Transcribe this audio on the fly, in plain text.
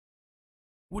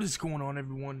What is going on,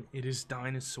 everyone? It is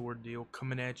Dinosaurdeal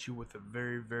coming at you with a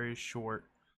very short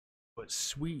but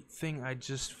sweet thing I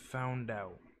just found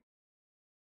out.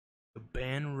 The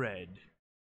band Red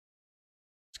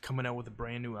is coming out with a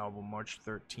brand new album March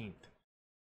 13th,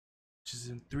 which is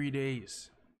in 3 days.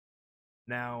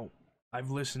 Now,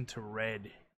 I've listened to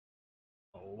Red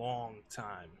a long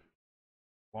time.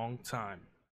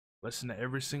 Listened to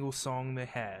every single song they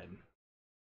had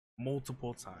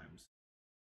multiple times.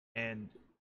 And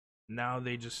now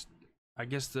they just, I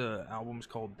guess the album's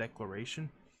called Declaration,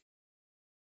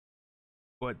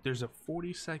 but there's a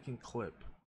 40-second clip,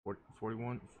 or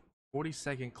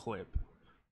 40-second clip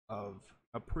of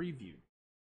a preview.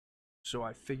 So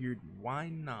I figured, why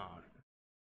not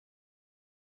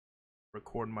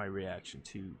record my reaction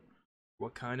to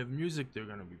what kind of music they're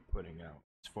gonna be putting out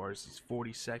as far as these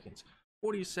 40 seconds.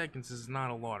 40 seconds is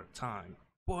not a lot of time,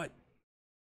 but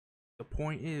the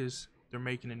point is they're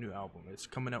making a new album. It's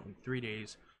coming out in 3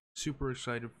 days. Super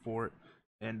excited for it,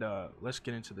 and let's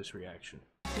get into this reaction.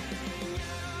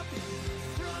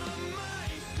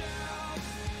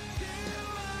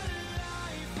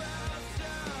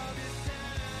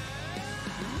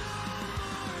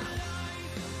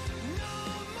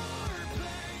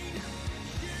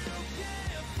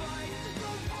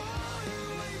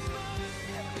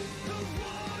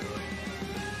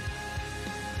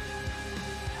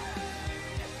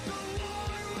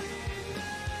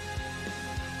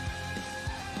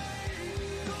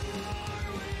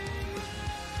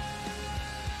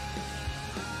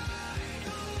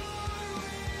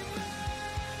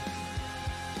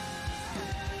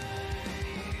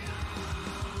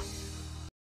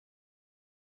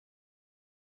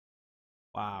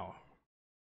 Wow.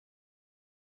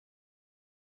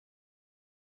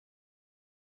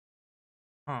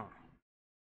 Huh.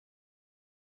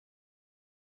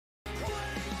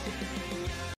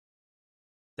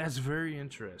 That's very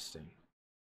interesting.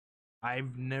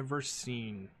 I've never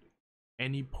seen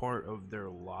any part of their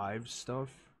live stuff.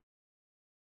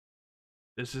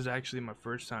 This is actually my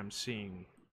first time seeing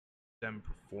them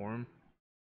perform,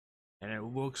 and it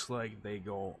looks like they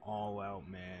go all out,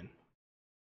 man.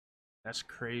 That's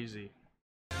crazy.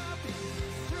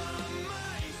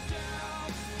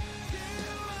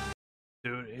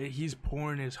 Dude, he's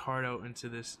pouring his heart out into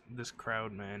this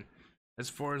crowd, man. As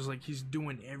far as like he's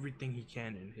doing everything he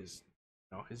can in his,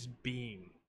 his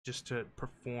being just to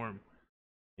perform.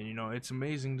 And it's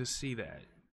amazing to see that.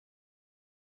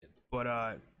 But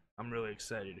I'm really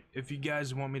excited. If you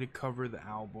guys want me to cover the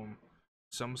album,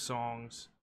 some songs,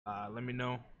 let me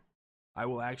know. I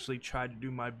will actually try to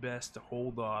do my best to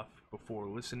hold off before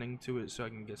listening to it so I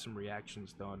can get some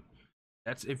reactions done.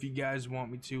 That's if you guys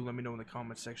want me to, let me know in the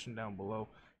comment section down below,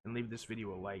 and leave this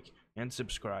video a like and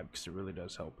subscribe because it really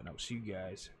does help. And I'll see you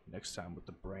guys next time with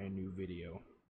a brand new video.